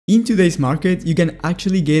In today's market, you can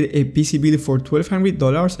actually get a PC build for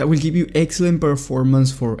 $1,200 that will give you excellent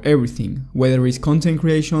performance for everything, whether it's content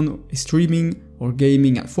creation, streaming, or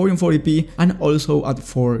gaming at 1440p and also at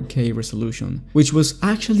 4K resolution, which was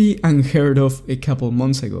actually unheard of a couple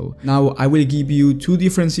months ago. Now I will give you two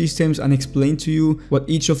different systems and explain to you what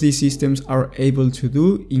each of these systems are able to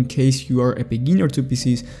do in case you are a beginner to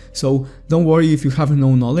PCs, so don't worry if you have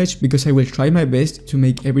no knowledge, because I will try my best to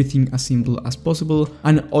make everything as simple as possible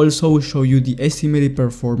and also show you the estimated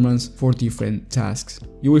performance for different tasks.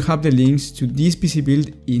 You will have the links to this PC build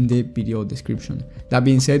in the video description. That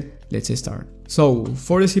being said, let's start. So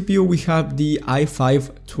for the CPU we have the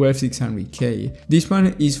i5-12600K. This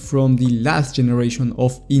one is from the last generation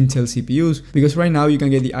of Intel CPUs, because right now you can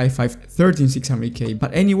get the i5-13600K,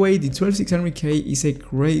 but anyway the 12600K is a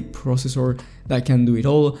great processor that can do it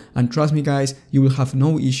all, and trust me guys, you will have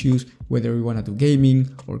no issues whether you wanna do gaming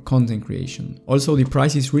or content creation. Also the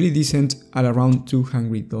price is really decent at around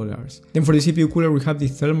 $200. Then for the CPU cooler we have the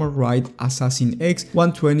Thermalright Assassin X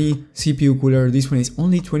 120 CPU cooler. This one is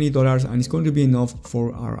only $20 and it's going to be enough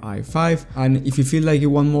for our i5, and if you feel like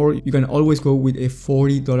you want more, you can always go with a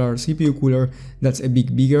 $40 CPU cooler that's a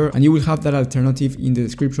bit bigger, and you will have that alternative in the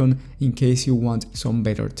description in case you want some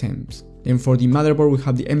better temps. Then for the motherboard we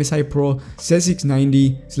have the MSI Pro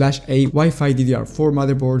Z690/A Wi-Fi DDR4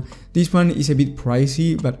 motherboard. This one is a bit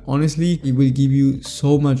pricey, but honestly it will give you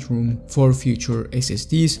so much room for future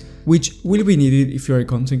SSDs, which will be needed if you're a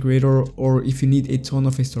content creator or if you need a ton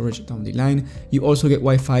of storage down the line. You also get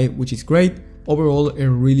Wi-Fi, which is great. Overall, a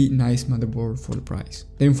really nice motherboard for the price.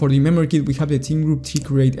 Then for the memory kit we have the Team Group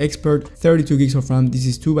T-Create Expert 32 gigs of RAM. This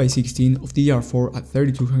is 2x16 of DDR4 at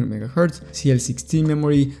 3200 MHz CL16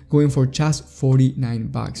 memory, going for just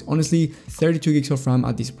 $49. Honestly, 32 gigs of RAM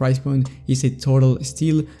at this price point is a total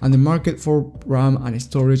steal, and the market for RAM and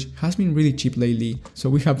storage has been really cheap lately, so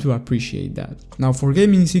we have to appreciate that. Now for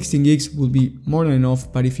gaming, 16 gigs will be more than enough,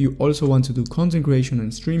 but if you also want to do content creation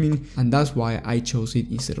and streaming, and that's why I chose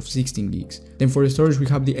it instead of 16 gigs. Then for the storage we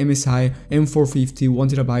have the MSI M450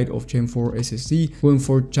 1TB of Gen 4 SSD, going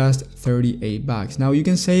for just $38. Now you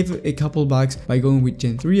can save a couple bucks by going with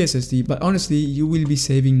Gen 3 SSD, but honestly you will be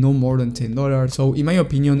saving no more than $10, so in my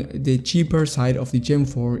opinion the cheaper side of the Gen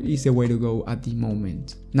 4 is the way to go at the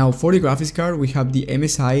moment. Now for the graphics card we have the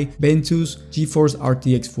MSI Ventus GeForce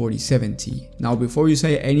RTX 4070. Now before you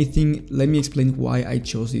say anything, let me explain why I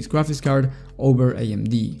chose this graphics card over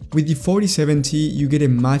AMD. With the 4070 you get a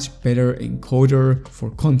much better encoder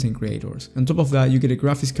for content creators. On top of that you get a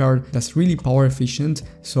graphics card that's really power efficient,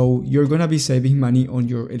 so you're gonna be saving money on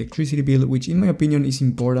your electricity bill, which in my opinion is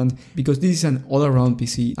important because this is an all-around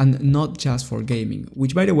PC and not just for gaming,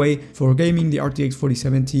 which by the way for gaming the RTX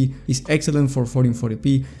 4070 is excellent for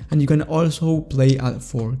 1440p, and you can also play at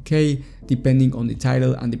 4K depending on the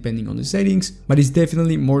title and depending on the settings, but it's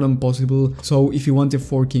definitely more than possible. So if you want a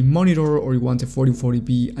 4K monitor or you want a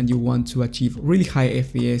 1440p and you want to achieve really high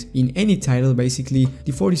FPS in any title, basically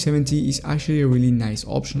the 4070 is actually a really nice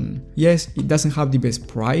option. Yes, it doesn't have the best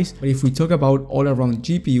price, but if we talk about all-around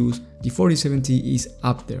GPUs, the 4070 is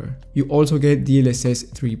up there. You also get DLSS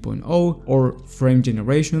 3.0 or frame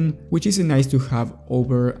generation, which is a nice to have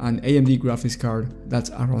over an AMD graphics card that's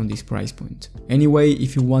around this price point. Anyway,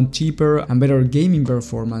 if you want cheaper and better gaming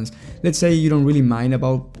performance, let's say you don't really mind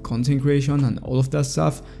about content creation and all of that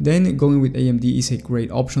stuff, then going with AMD is a great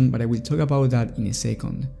option, but I will talk about that in a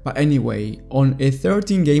second. But anyway, on a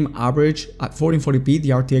 13 game average at 1440p, the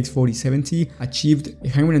RTX 4070 achieved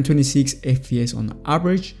 126 FPS on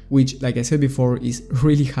average, which like I said before is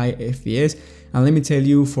really high FPS, and let me tell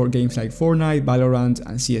you, for games like Fortnite, Valorant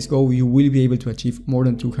and CSGO you will be able to achieve more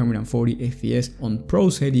than 240 FPS on pro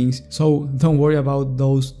settings, so don't worry about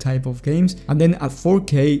those type of games. And then at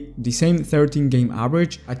 4K the same 13 game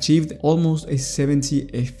average achieved almost a 70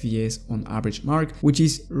 FPS on average mark, which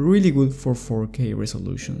is really good for 4K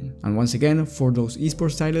resolution. And once again, for those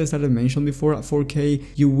esports titles that I mentioned before at 4K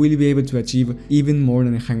you will be able to achieve even more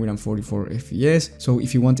than 144 FPS, so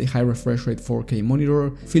if you want a high refresh rate 4K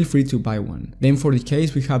monitor, feel free to buy one. Then for the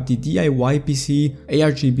case we have the DIY PC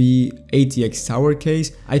ARGB ATX tower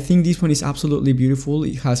case. I think this one is absolutely beautiful,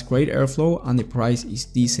 it has great airflow and the price is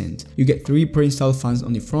decent. You get 3 pre-installed fans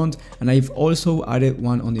on the front, and I've also added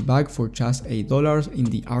one on the back for just $8 in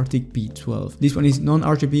the Arctic P12. This one is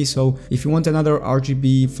non-RGB, so if you want another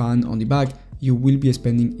RGB fan on the back, you will be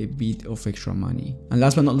spending a bit of extra money. And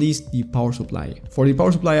last but not least, the power supply. For the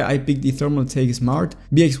power supply, I picked the Thermaltake Smart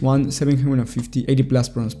BX1 750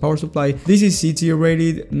 80+ bronze power supply. This is C-tier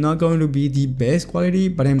rated, not going to be the best quality,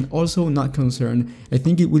 but I'm also not concerned. I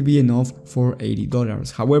think it will be enough for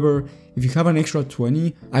 $80. However, If you have an extra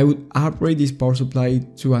 20, I would upgrade this power supply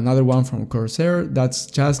to another one from Corsair that's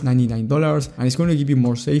just $99, and it's going to give you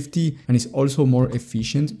more safety, and it's also more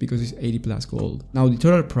efficient because it's 80 plus gold. Now the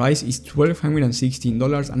total price is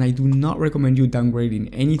 $1,216, and I do not recommend you downgrading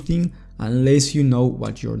anything unless you know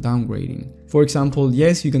what you're downgrading. For example,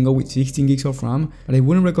 yes, you can go with 16 gigs of RAM, but I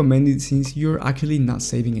wouldn't recommend it since you're actually not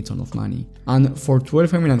saving a ton of money. And for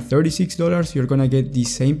 $1,236, you're gonna get the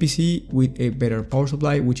same PC with a better power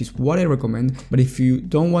supply, which is what I recommend. But if you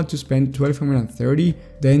don't want to spend $1,230,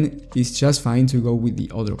 then it's just fine to go with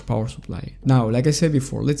the other power supply. Now, like I said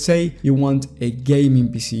before, let's say you want a gaming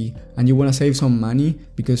PC and you wanna save some money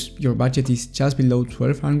because your budget is just below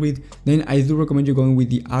 $1,200, then I do recommend you going with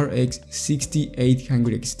the RX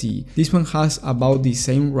 6800 XT. This one has about the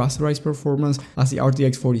same rasterized performance as the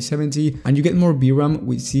RTX 4070, and you get more VRAM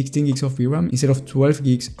with 16 gigs of VRAM instead of 12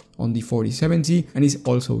 gigs on the 4070, and it's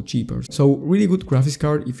also cheaper. So really good graphics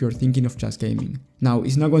card if you're thinking of just gaming. Now,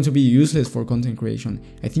 it's not going to be useless for content creation.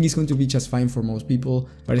 I think it's going to be just fine for most people,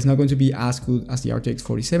 but it's not going to be as good as the RTX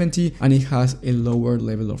 4070, and it has a lower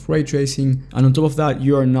level of ray tracing, and on top of that,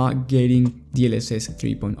 you are not getting DLSS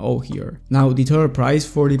 3.0 here. Now, the total price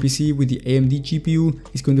for the PC with the AMD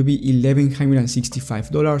GPU is going to be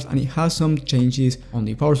 $1,165, and it has some changes on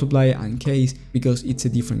the power supply and case because it's a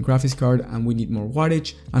different graphics card and we need more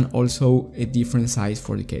wattage, and also a different size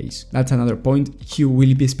for the case. That's another point. You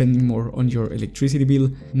will be spending more on your electricity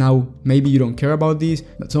bill. Now, maybe you don't care about this,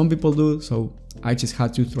 but some people do, so I just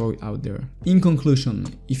had to throw it out there. In conclusion,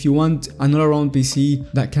 if you want an all-around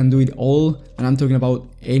PC that can do it all, and I'm talking about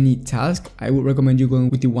any task, I would recommend you going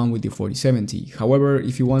with the one with the 4070. However,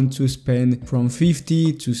 if you want to spend from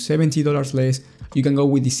 $50 to $70 less, you can go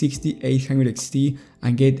with the 6800 XT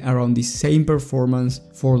and get around the same performance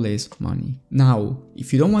for less money. Now,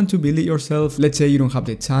 if you don't want to build it yourself, let's say you don't have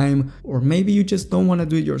the time, or maybe you just don't want to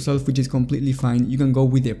do it yourself, which is completely fine, you can go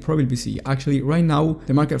with the Prebuilt PC. Actually, right now,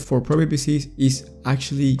 the market for Prebuilt PCs is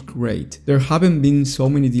actually great. There haven't been so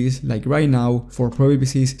many deals like right now for Prebuilt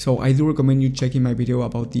PCs, so I do recommend you checking my video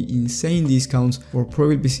about the insane discounts for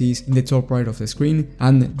Prebuilt PCs in the top right of the screen.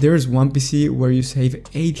 And there's one PC where you save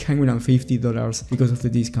 $850 because of the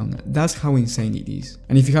discount. That's how insane it is.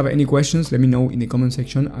 And if you have any questions, let me know in the comment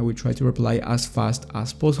section. I will try to reply as fast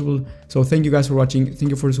as possible. So thank you guys for watching,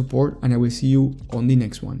 thank you for the support, and I will see you on the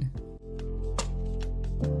next one.